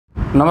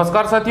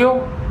नमस्कार साथियों,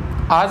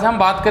 आज हम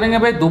बात करेंगे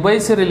भाई दुबई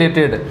से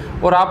रिलेटेड।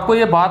 और आपको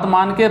ये बात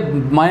मान के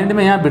माइंड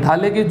में यहाँ बिठा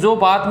ले कि जो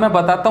बात मैं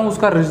बताता हूँ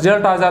उसका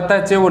रिजल्ट आ जाता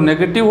है, चाहे वो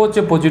नेगेटिव हो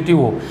चाहे पॉजिटिव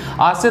हो।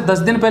 आज से 10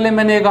 दिन पहले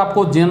मैंने एक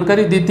आपको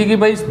जानकारी दी थी कि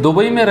भाई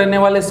दुबई में रहने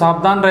वाले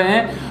सावधान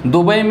रहें,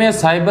 दुबई में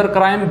साइबर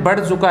क्राइम बढ़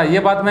चुका है। ये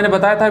बात मैंने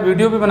बताया था,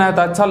 वीडियो भी बनाया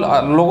था। अच्छा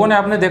लोगों ने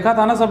आपने देखा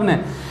था ना सबने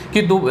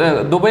कि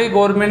दुबई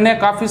गवर्नमेंट ने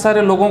काफ़ी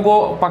सारे लोगों को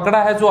पकड़ा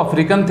है जो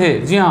अफ्रीकन थे।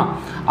 जी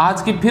हाँ,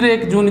 आज की फिर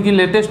 1 जून की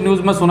लेटेस्ट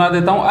न्यूज़ में सुना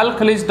देता हूँ। अल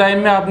खलीज टाइम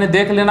में आपने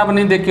देख लेना,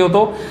 नहीं देखे हो तो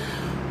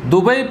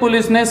दुबई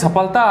पुलिस ने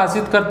सफलता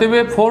हासिल करते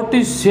हुए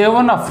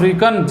 47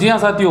 अफ्रीकन, जी हाँ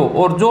साथियों,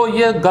 और जो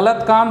ये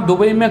गलत काम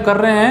दुबई में कर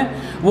रहे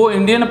हैं वो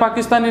इंडियन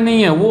पाकिस्तानी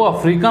नहीं है, वो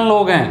अफ्रीकन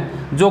लोग हैं।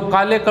 जो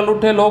काले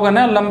कलुठे लोग हैं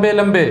ना, लंबे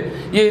लंबे,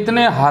 ये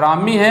इतने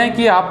हरामी हैं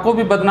कि आपको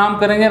भी बदनाम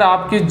करेंगे और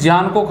आपकी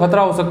जान को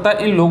खतरा हो सकता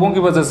है इन लोगों की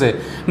वजह से।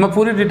 मैं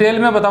पूरी डिटेल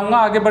में बताऊंगा।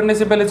 आगे बढ़ने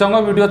से पहले चाहूँगा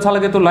वीडियो अच्छा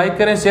लगे तो लाइक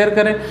करें, शेयर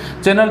करें,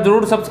 चैनल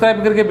जरूर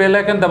सब्सक्राइब करके बेल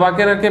आइकन दबा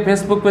के रखें,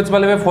 फेसबुक पेज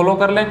वाले पे फॉलो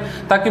कर लें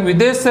ताकि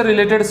विदेश से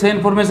रिलेटेड सही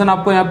इन्फॉर्मेशन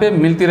आपको यहाँ पे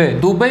मिलती रहे।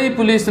 दुबई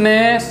पुलिस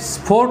ने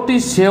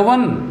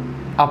 47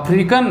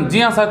 अफ्रीकन,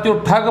 जी हाँ साथियों,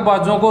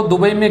 ठगबाजों को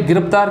दुबई में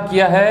गिरफ्तार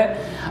किया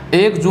है।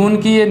 1 जून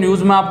की ये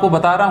न्यूज़ मैं आपको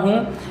बता रहा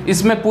हूँ,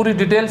 इसमें पूरी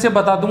डिटेल से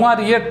बता दूंगा।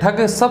 और ये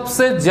ठग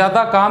सबसे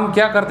ज़्यादा काम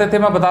क्या करते थे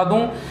मैं बता दूं,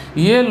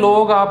 ये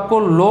लोग आपको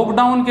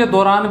लॉकडाउन के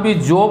दौरान भी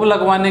जॉब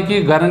लगवाने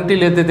की गारंटी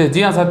लेते थे।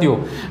 जी हाँ साथियों,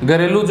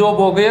 घरेलू जॉब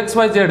हो गई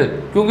XYZ,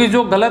 क्योंकि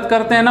जो गलत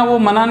करते हैं ना वो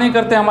मना नहीं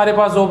करते हमारे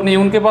पास जॉब नहीं,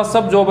 उनके पास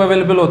सब जॉब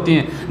अवेलेबल होती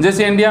हैं।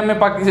 जैसे इंडिया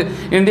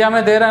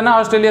में दे रहा है ना,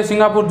 ऑस्ट्रेलिया,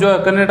 सिंगापुर, जो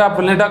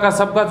कनाडा का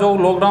सबका जो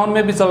लॉकडाउन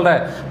में भी चल रहा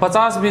है।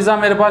 50 वीज़ा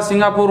मेरे पास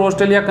सिंगापुर,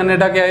 ऑस्ट्रेलिया,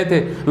 कनाडा के आए थे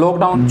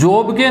लॉकडाउन।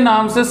 जॉब के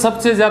नाम से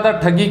सबसे ज़्यादा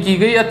ठगी की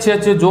गई, अच्छे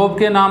अच्छे जॉब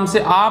के नाम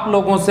से आप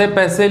लोगों से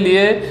पैसे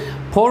लिए।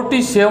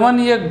 47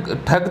 ये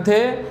ठग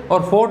थे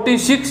और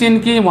 46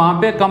 इनकी वहाँ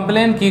पे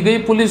कंप्लेन की गई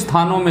पुलिस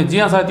थानों में। जी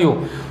हाँ साथियों,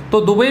 तो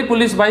दुबई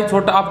पुलिस भाई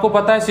छोटा, आपको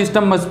पता है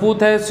सिस्टम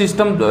मजबूत है,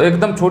 सिस्टम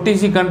एकदम छोटी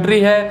सी कंट्री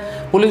है,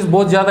 पुलिस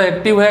बहुत ज़्यादा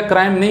एक्टिव है,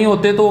 क्राइम नहीं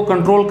होते तो वो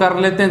कंट्रोल कर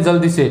लेते हैं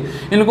जल्दी से।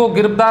 इनको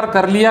गिरफ्तार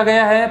कर लिया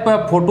गया है,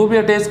 पर फोटो भी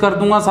अटैच कर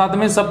दूंगा साथ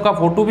में, सबका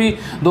फोटो भी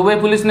दुबई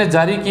पुलिस ने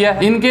जारी किया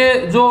है। इनके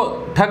जो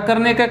ठग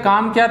करने के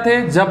काम क्या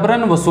थे,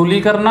 जबरन वसूली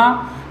करना,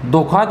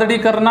 धोखाधड़ी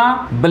करना,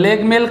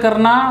 ब्लैकमेल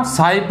करना,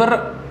 साइबर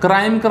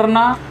क्राइम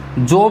करना,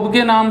 जॉब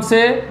के नाम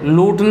से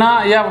लूटना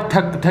या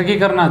ठगी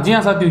करना। जी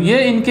हाँ साथियों, ये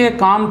इनके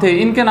काम थे,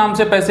 इनके नाम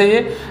से पैसे ये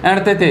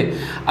ऐंठते थे।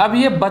 अब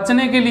ये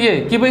बचने के लिए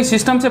कि भाई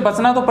सिस्टम से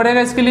बचना तो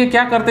पड़ेगा, इसके लिए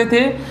क्या करते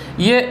थे,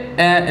 ये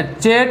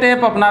चैट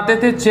ऐप अपनाते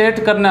थे, चैट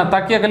करना,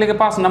 ताकि अगले के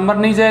पास नंबर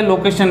नहीं जाए,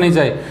 लोकेशन नहीं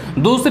जाए।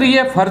 दूसरी,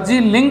 ये फर्जी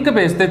लिंक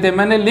भेजते थे।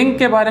 मैंने लिंक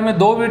के बारे में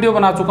 2 वीडियो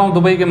बना चुका हूँ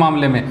दुबई के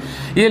मामले में।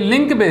 ये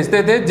लिंक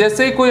भेजते थे,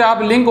 जैसे ही कोई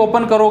आप लिंक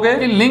ओपन करोगे,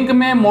 लिंक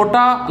में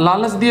मोटा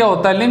लालच दिया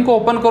होता है, लिंक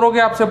ओपन करोगे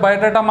आपसे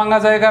बायोडाटा मांगा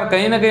जाएगा,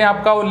 कहीं ना कहीं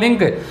आपका वो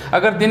लिंक,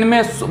 अगर दिन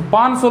में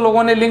 500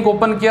 लोगों ने लिंक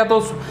ओपन किया तो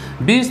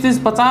 20, 30,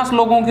 50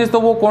 लोगों की तो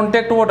वो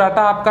कॉन्टेक्ट, वो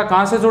डाटा आपका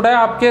कहाँ से जुड़ा है,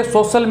 आपके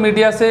सोशल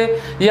मीडिया से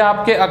या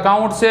आपके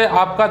अकाउंट से,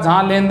 आपका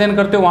जहाँ लेन देन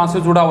करते हो वहाँ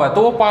से जुड़ा हुआ है,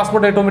 तो वो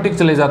पासवर्ड ऑटोमेटिक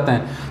चले जाते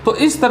हैं। तो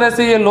इस तरह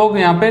से ये लोग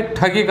यहाँ पे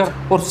ठगी कर,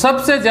 और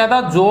सबसे ज़्यादा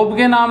जॉब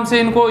के नाम से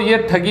इनको ये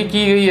ठगी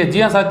की गई है।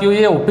 जी हाँ साथियों,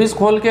 ये ऑफिस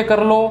खोल के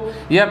कर लो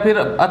या फिर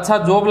अच्छा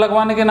जॉब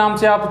लगवाने के नाम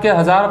से आपके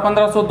 1000,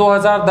 1500,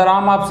 2000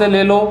 धराम आपसे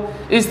ले लो।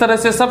 इस तरह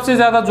से सबसे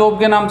ज़्यादा जॉब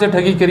के नाम से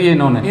ठगी करी है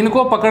इन्होंने।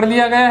 इनको पकड़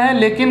लिया गया है,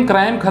 लेकिन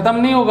क्राइम खत्म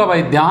नहीं होगा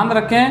भाई, ध्यान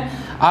रखें।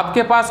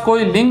 आपके पास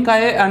कोई लिंक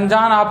आए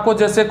अनजान, आपको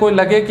जैसे कोई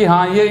लगे कि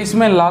हाँ ये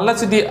इसमें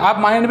लालच दी, आप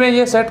माइंड में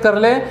ये सेट कर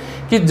ले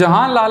कि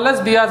जहाँ लालच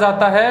दिया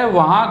जाता है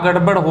वहाँ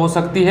गड़बड़ हो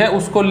सकती है,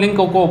 उसको लिंक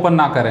को ओपन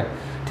ना करें,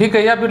 ठीक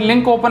है। या फिर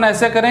लिंक ओपन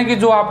ऐसे करें कि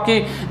जो आपकी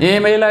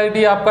ईमेल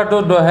आईडी, आपका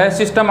जो है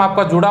सिस्टम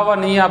आपका जुड़ा हुआ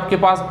नहीं है, आपके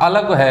पास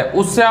अलग है,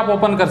 उससे आप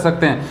ओपन कर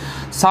सकते हैं।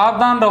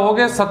 सावधान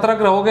रहोगे,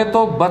 सतर्क रहोगे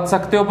तो बच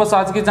सकते हो। बस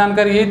आज की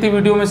जानकारी यही थी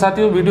वीडियो में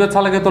साथियों। वीडियो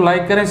अच्छा लगे तो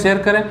लाइक करें, शेयर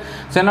करें,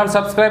 चैनल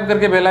सब्सक्राइब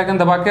करके बेल आइकन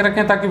दबा के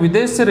रखें ताकि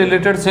विदेश से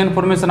रिलेटेड से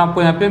इन्फॉर्मेशन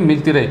आपको यहाँ पे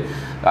मिलती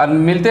रहे।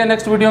 मिलते हैं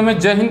नेक्स्ट वीडियो में।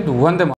 जय हिंद, वंदे मातरम।